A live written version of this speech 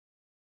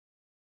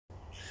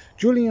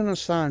Julian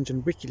Assange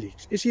and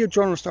WikiLeaks. Is he a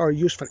journalist or a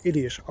useful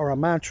idiot or a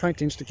man trying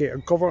to instigate a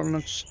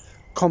governance,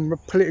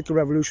 political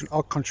revolution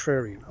or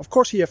contrarian? Of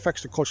course he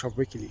affects the culture of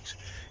WikiLeaks.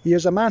 He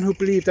is a man who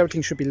believed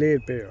everything should be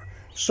laid bare.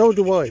 So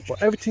do I,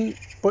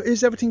 but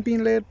is everything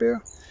being laid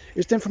bare?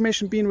 Is the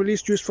information being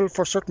released useful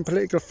for certain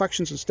political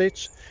factions and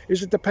states?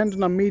 Is it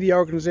dependent on media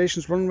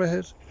organisations running with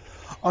it?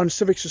 On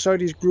civic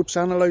societies groups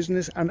analysing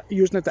it and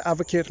using it to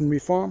advocate and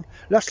reform?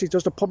 Lastly,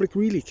 does the public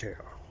really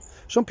care?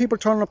 Some people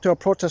turning up to a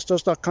protest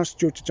does not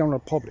constitute the general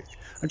public.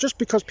 And just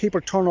because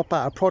people turn up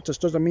at a protest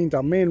doesn't mean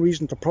their main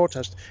reason to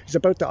protest is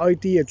about the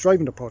idea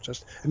driving the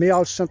protest and they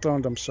all centre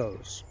on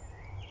themselves.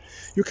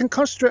 You can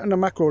concentrate on the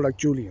macro like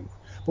Julian,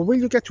 but will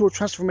you get to a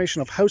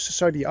transformation of how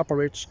society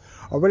operates,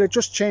 or will it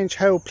just change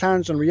how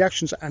plans and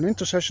reactions and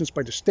intercessions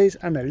by the state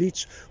and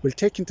elites will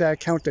take into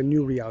account the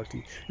new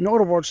reality? In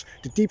other words,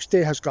 the deep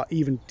state has got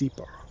even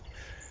deeper.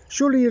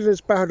 Surely it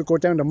is better to go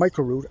down the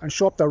micro route and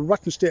show up the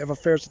rotten state of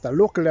affairs at the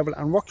local level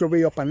and work your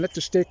way up and let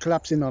the state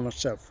collapse in on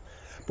itself.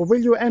 But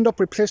will you end up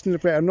replacing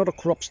it with another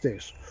corrupt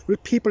state? Will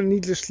people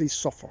needlessly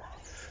suffer?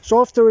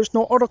 So if there is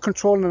no other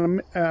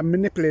controlling and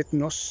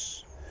manipulating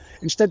us,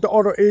 instead the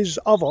other is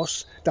of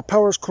us, the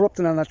power is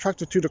corrupting and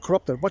attracted to the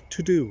corrupted, what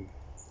to do?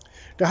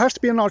 There has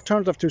to be an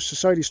alternative to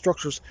society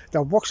structures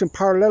that works in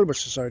parallel with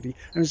society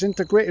and is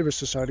integrated with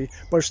society,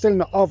 but is still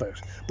not of it,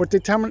 but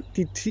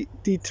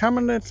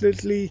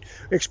determinately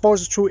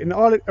exposes through in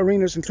all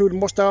arenas, including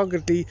most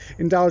doggedly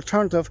in the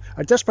alternative,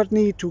 a desperate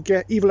need to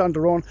get evil on the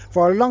run.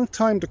 For a long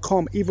time to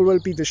come, evil will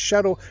be the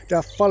shadow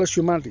that follows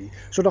humanity.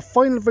 So the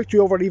final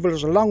victory over evil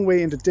is a long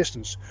way in the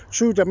distance.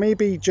 True, there may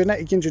be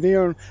genetic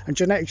engineering and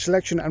genetic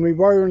selection and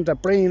rewiring the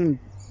brain and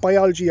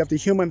biology of the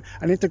human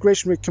and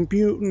integration with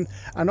computing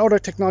and other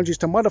technologies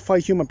to modify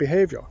human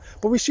behaviour.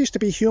 But we cease to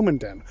be human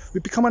then.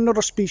 We become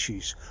another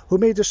species who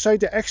may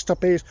decide to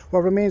extirpate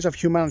what remains of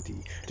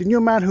humanity. The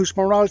new man whose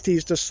morality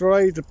is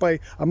destroyed by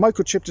a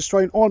microchip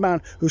destroying all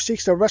man who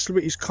seeks to wrestle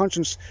with his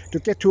conscience to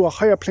get to a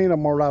higher plane of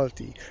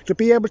morality. To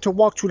be able to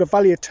walk through the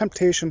valley of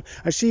temptation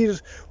and see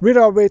it rid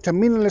our way to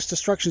meaningless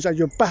distractions as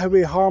your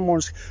Baha'i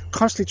hormones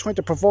constantly trying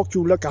to provoke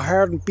you like a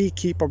hardened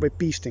beekeeper with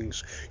bee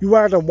stings. You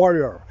are the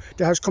warrior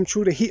that has come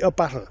through the heat of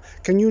battle.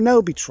 Can you now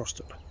be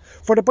trusted?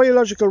 For the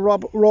biological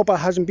robot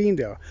hasn't been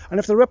there, and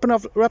if the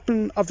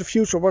weapon of the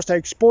future was to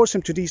expose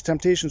him to these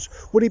temptations,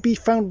 would he be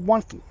found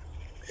wanting?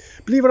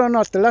 Believe it or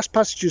not, the last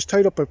passage is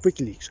tied up with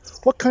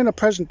WikiLeaks. What kind of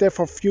present,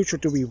 therefore, future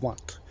do we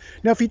want?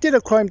 Now, if he did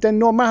a crime, then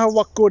no matter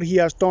what good he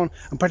has done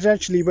and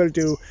potentially will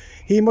do,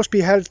 he must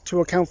be held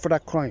to account for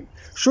that crime.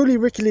 Surely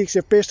WikiLeaks,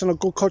 if based on a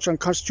good culture and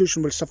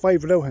constitution, will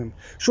survive without him.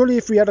 Surely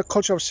if we had a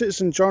culture of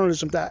citizen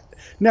journalism that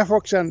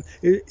networks and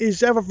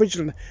is ever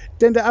vigilant,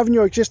 then the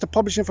avenue exists to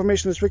publish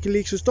information as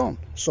WikiLeaks has done.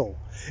 So,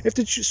 if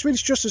the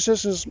Swedish justice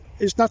system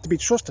is not to be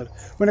trusted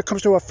when it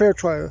comes to a fair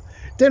trial,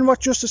 then what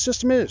justice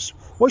system is?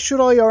 Why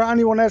should I or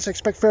anyone else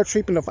expect fair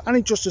treatment of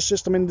any justice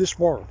system in this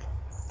world?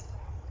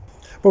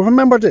 But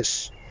remember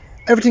this,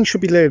 everything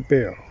should be laid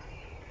bare.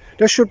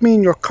 That should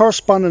mean your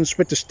correspondence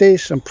with the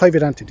state and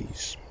private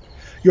entities,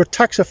 your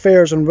tax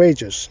affairs and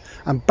wages,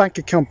 and bank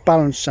account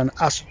balance and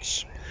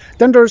assets.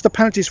 Then there is the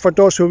penalties for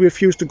those who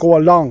refuse to go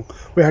along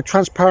with a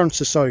transparent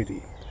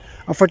society,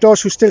 and for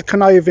those who still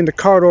connive in the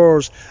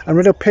corridors and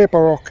without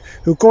paperwork,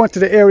 who go into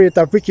the area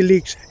that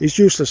WikiLeaks is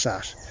useless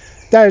at.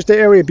 That is the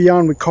area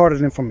beyond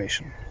recorded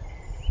information.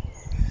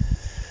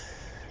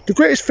 The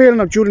greatest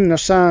failing of Julian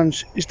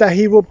Assange is that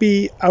he will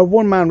be a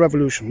one-man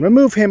revolution.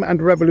 Remove him and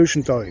the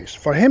revolution dies.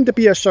 For him to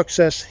be a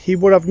success, he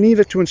would have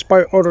needed to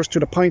inspire others to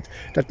the point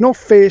that no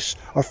face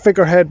or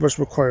figurehead was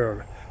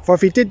required. For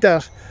if he did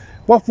that,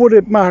 what would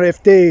it matter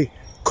if they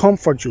come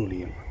for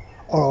Julian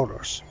or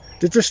others?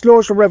 The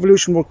disclosure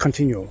revolution will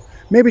continue,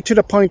 maybe to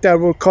the point that it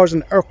will cause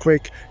an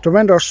earthquake to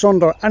render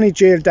asunder any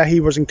jail that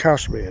he was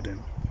incarcerated in.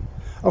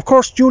 Of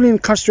course, Julian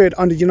concentrated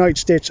on the United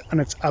States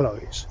and its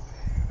allies,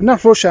 and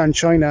not Russia and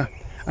China,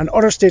 and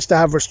other states that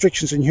have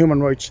restrictions on human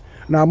rights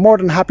and are more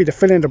than happy to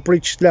fill in the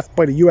breach left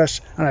by the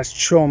US and its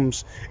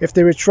chums if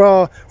they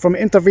withdraw from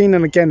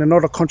intervening again in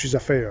other countries'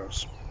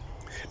 affairs.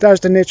 That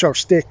is the nature of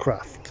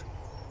statecraft.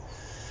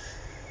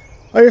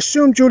 I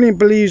assume Julian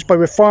believes by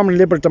reforming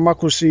liberal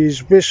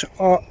democracies which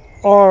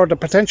are the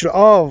potential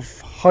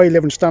of high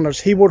living standards,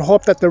 he would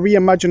hope that the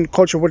reimagined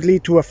culture would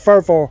lead to a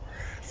fervour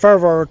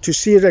to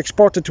see it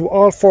exported to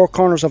all four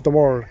corners of the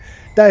world.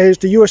 That is,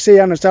 the USA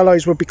and its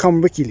allies would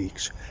become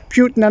WikiLeaks.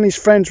 Putin and his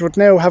friends would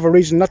now have a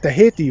reason not to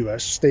hate the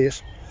US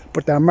state,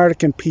 but the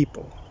American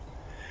people.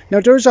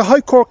 Now, there is a High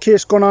Court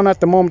case going on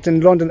at the moment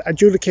in London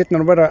adjudicating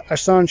on whether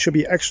Assange should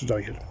be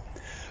extradited.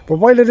 But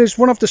while it is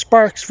one of the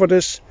sparks for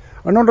this,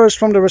 another is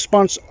from the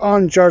response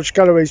on George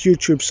Galloway's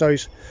YouTube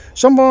site.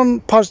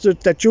 Someone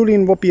posited that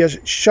Julian would be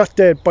shot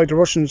dead by the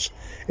Russians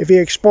if he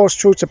exposed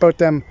truths about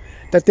them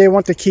that they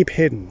want to keep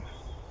hidden.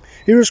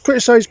 He was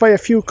criticised by a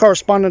few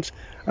correspondents,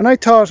 and I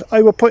thought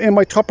I would put in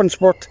my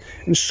tuppence worth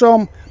in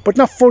some, but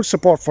not full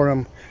support for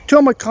him. Two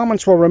of my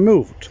comments were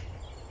removed.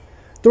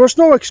 There was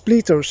no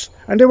expletives,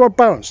 and they were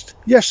balanced,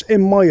 yes,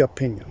 in my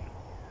opinion.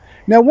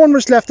 Now one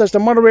was left as the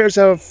moderators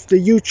of the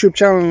YouTube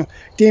channel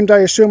deemed I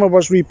assume it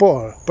was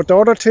rebuttal, but the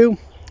other two?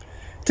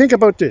 Think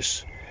about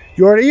this.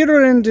 You are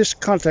either in this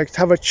context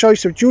have a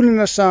choice of Julian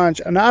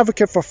Assange, an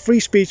advocate for free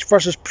speech,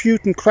 versus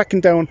Putin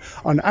cracking down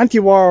on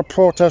anti-war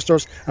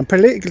protesters and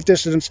political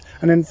dissidents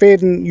and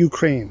invading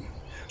Ukraine.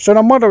 So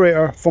the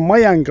moderator, from my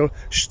angle,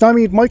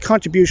 stymied my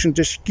contribution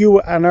to skew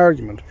an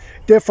argument,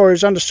 therefore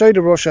is on the side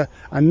of Russia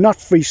and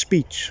not free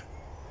speech.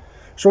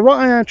 So what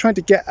I am trying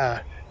to get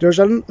at, there's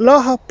a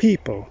lot of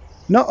people,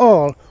 not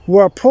all, who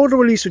are pro the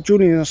release of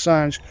Julian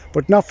Assange,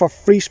 but not for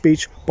free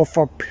speech, but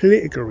for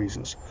political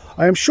reasons.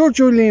 I am sure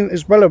Julian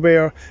is well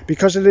aware,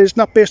 because it is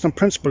not based on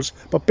principles,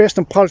 but based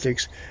on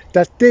politics,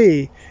 that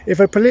they, if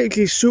it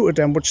politically suited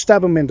them, would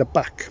stab him in the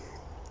back.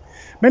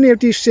 Many of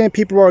these same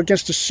people were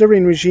against the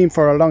Syrian regime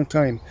for a long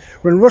time.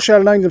 When Russia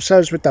aligned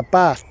themselves with the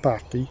Ba'ath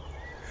Party,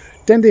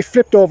 then they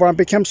flipped over and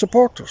became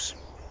supporters.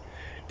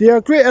 They are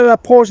great at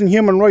opposing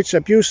human rights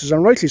abuses,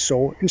 and rightly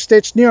so, in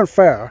states near and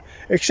far,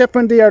 except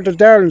when they are the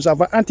darlings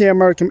of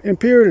anti-American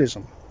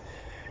imperialism.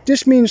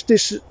 This means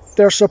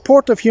their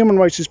support of human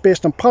rights is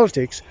based on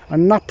politics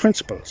and not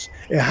principles.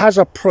 It has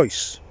a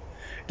price.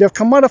 They have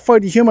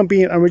commodified the human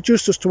being and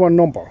reduced us to a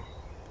number.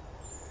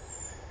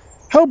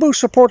 How about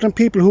supporting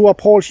people who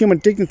uphold human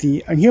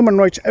dignity and human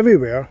rights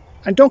everywhere,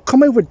 and don't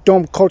come out with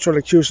dumb cultural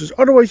excuses,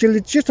 otherwise you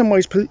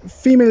legitimise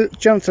female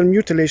genital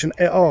mutilation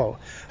at all?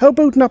 How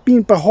about not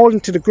being beholden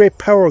to the great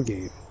power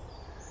game?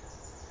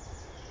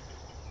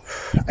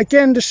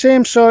 Again, the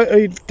same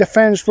side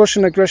defends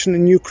Russian aggression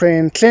in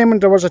Ukraine, claiming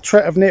there was a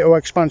threat of NATO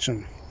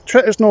expansion.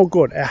 Threat is no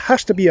good. It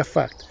has to be a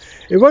fact.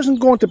 It wasn't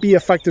going to be a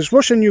fact, as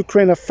Russia and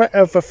Ukraine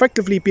have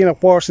effectively been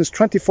at war since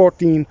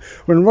 2014,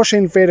 when Russia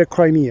invaded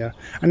Crimea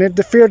and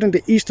interfered in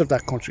the east of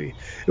that country.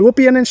 It would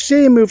be an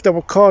insane move that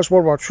would cause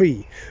World War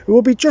III. It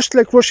would be just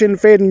like Russia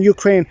invading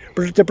Ukraine,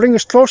 but to bring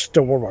us closer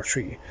to World War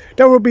III.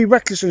 That would be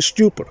reckless and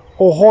stupid.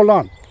 Oh, hold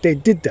on. They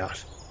did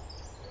that.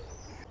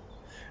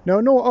 Now,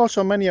 I know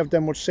also many of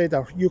them would say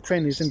that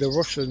Ukraine is in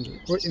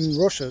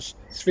Russia's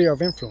sphere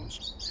of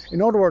influence.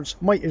 In other words,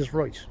 might is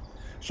right.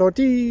 So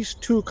these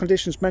two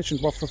conditions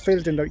mentioned were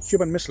fulfilled in the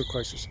Cuban Missile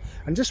Crisis,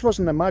 and this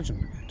wasn't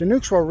imagined. The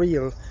nukes were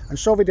real, and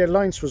Soviet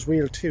alliance was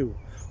real too.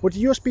 Would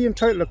the US be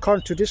entitled,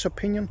 according to this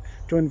opinion,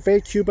 to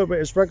invade Cuba with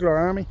its regular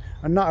army,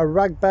 and not a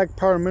ragbag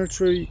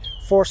paramilitary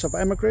force of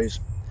emigres?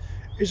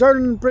 Is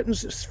Ireland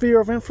Britain's sphere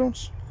of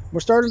influence?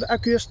 Must Ireland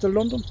acquiesce to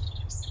London?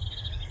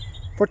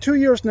 For 2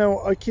 years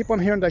now, I keep on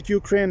hearing that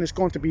Ukraine is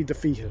going to be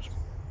defeated,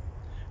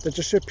 that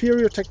the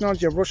superior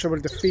technology of Russia will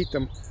defeat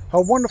them,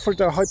 how wonderful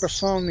their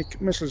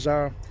hypersonic missiles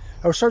are,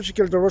 how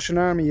surgical the Russian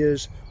army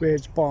is with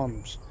its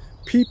bombs,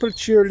 people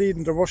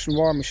cheerleading the Russian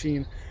war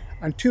machine,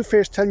 and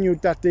Two-Face telling you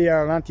that they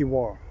are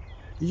anti-war.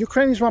 The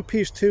Ukrainians want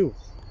peace too,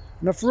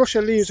 and if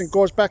Russia leaves and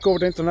goes back over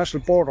the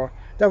international border,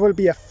 that will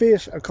be a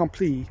fait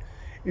accompli,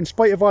 in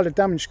spite of all the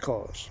damage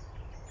caused.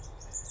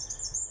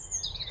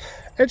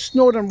 Ed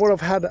Snowden would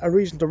have had a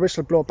reason to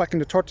whistle-blow back in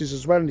the 30s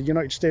as well in the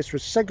United States,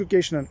 with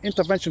segregation and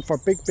intervention for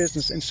big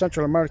business in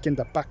Central America in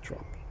the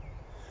backdrop.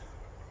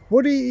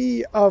 Would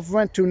he have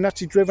went to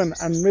Nazi-driven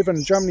and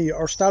riven Germany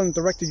or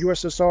Stalin-directed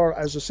USSR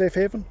as a safe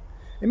haven?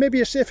 It may be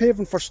a safe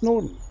haven for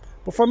Snowden,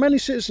 but for many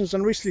citizens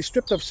and recently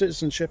stripped of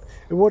citizenship,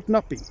 it would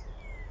not be.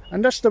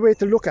 And that's the way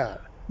to look at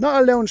it,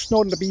 not allowing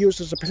Snowden to be used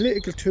as a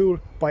political tool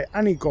by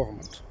any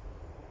government.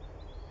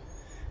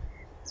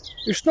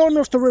 If Snowden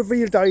was to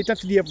reveal the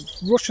identity of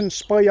Russian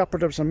spy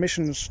operatives and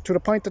missions to the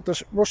point that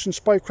the Russian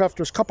spycraft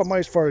was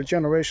compromised for a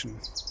generation,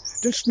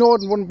 then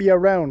Snowden wouldn't be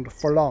around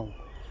for long.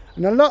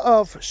 And a lot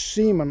of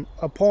seamen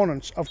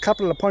opponents of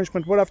capital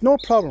punishment would have no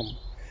problem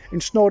in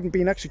Snowden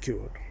being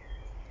executed,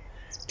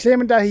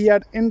 claiming that he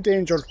had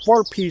endangered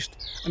world peace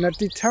and a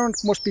deterrent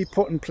must be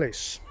put in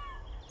place.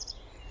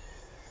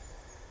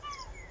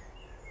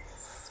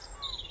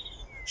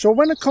 So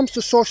when it comes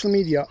to social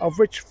media, of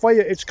which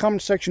via its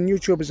comment section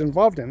YouTube is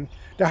involved in,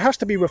 there has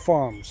to be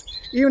reforms,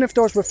 even if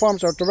those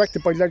reforms are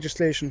directed by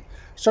legislation,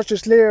 such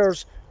as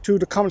layers to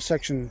the comment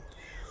section,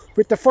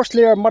 with the first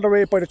layer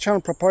moderated by the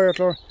channel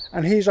proprietor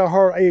and his or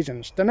her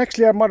agents, the next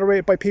layer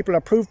moderated by people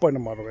approved by the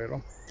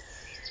moderator,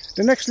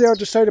 the next layer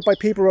decided by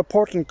people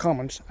reporting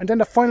comments, and then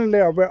the final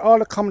layer where all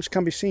the comments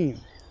can be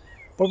seen.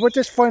 But with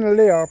this final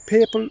layer,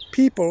 people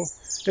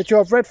that you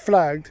have red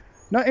flagged,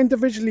 not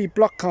individually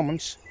block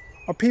comments,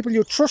 or people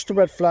you trust to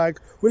red flag,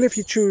 will, if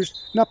you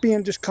choose, not be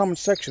in this comment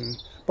section.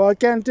 But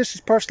again, this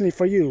is personally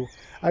for you,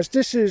 as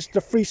this is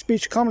the free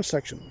speech comment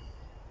section.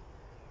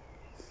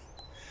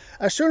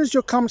 As soon as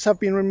your comments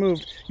have been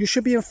removed, you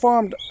should be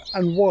informed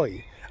and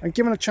why, and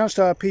given a chance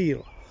to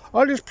appeal.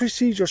 All these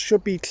procedures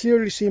should be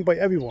clearly seen by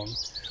everyone,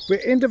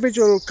 with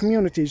individual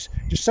communities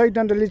deciding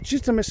on the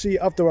legitimacy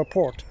of the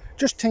report.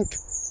 Just think: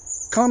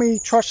 commie,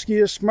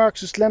 Trotskyist,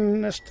 Marxist,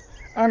 Leninist,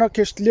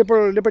 anarchist,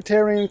 liberal,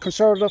 libertarian,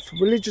 conservative,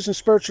 religious and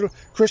spiritual,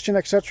 Christian,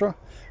 etc.,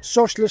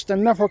 socialist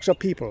and networks of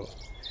people,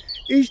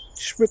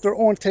 each with their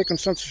own take on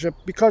censorship,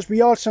 because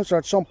we all censor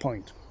at some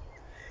point.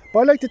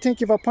 But I like to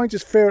think if a point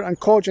is fair and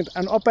cogent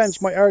and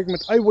upends my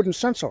argument, I wouldn't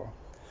censor.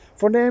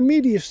 For the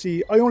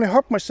immediacy, I only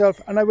hurt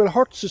myself and I will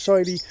hurt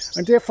society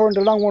and therefore in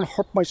the long run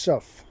hurt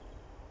myself.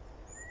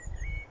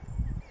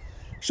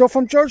 So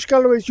from George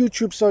Galloway's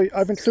YouTube site,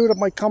 I've included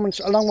my comments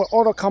along with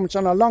other comments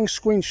on a long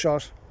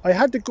screenshot. I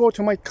had to go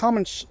to my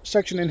comments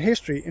section in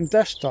history in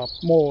desktop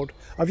mode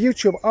of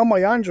YouTube on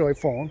my Android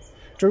phone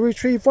to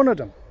retrieve one of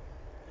them.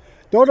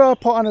 The other I'll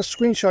put on a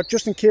screenshot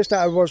just in case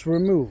that it was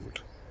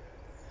removed.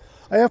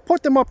 I have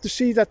put them up to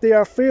see that they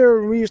are fair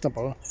and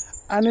reasonable,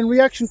 and in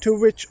reaction to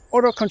which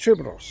other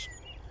contributors.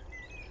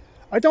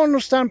 I don't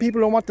understand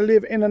people who want to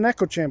live in an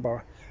echo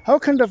chamber. How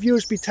can their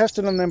views be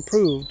tested and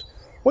improved?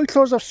 Why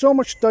close off so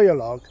much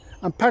dialogue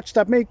and patch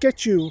that may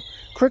get you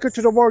quicker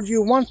to the world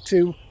you want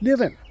to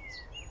live in?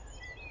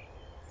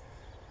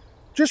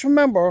 Just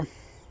remember,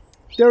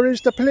 there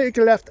is the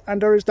political left and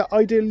there is the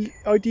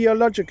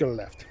ideological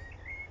left.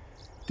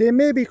 They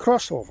may be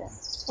crossover.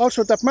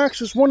 Also, that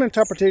Marx is one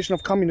interpretation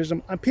of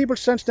communism and people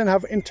since then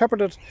have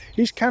interpreted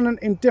his canon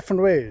in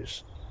different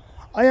ways.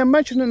 I am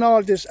mentioning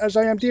all this as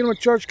I am dealing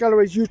with George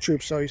Galloway's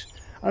YouTube site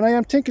and I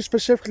am thinking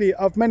specifically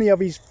of many of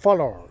his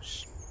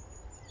followers.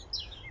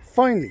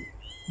 Finally,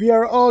 we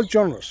are all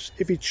journalists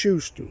if we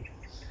choose to.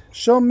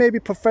 Some may be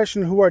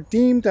professionals who are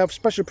deemed to have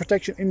special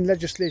protection in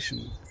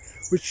legislation,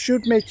 which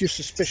should make you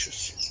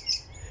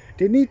suspicious.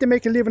 They need to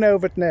make a living out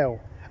of it now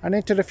and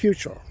into the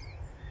future.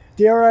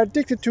 They are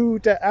addicted to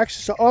the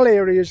access to all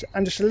areas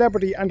and the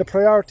celebrity and the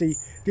priority.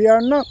 They are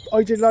not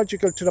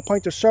ideological to the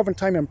point of serving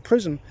time in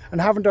prison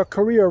and having their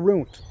career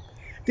ruined.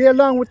 They,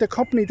 along with the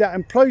company that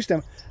employs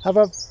them, have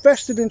a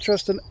vested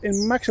interest in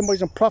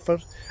maximising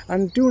profit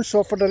and doing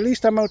so for the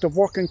least amount of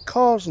work and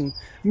causing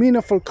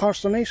meaningful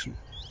consternation.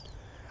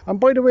 And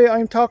by the way, I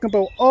am talking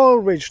about all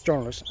rich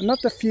journalists and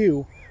not the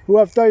few who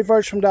have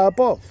diverged from the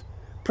above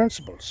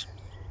principles.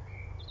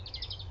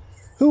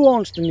 Who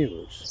owns the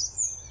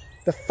news?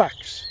 The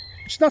facts.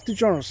 It's not the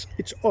journalists,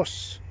 it's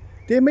us.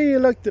 They may,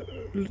 like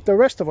the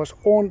rest of us,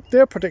 own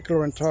their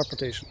particular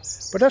interpretation,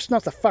 but that's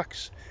not the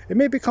facts. It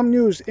may become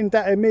news in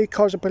that it may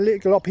cause a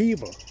political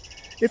upheaval.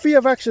 If we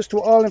have access to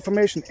all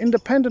information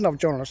independent of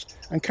journalists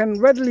and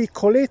can readily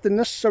collate the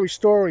necessary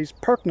stories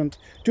pertinent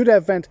to the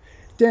event,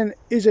 then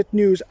is it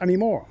news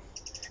anymore?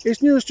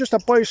 Is news just a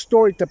biased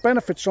story to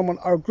benefit someone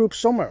or group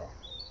somewhere?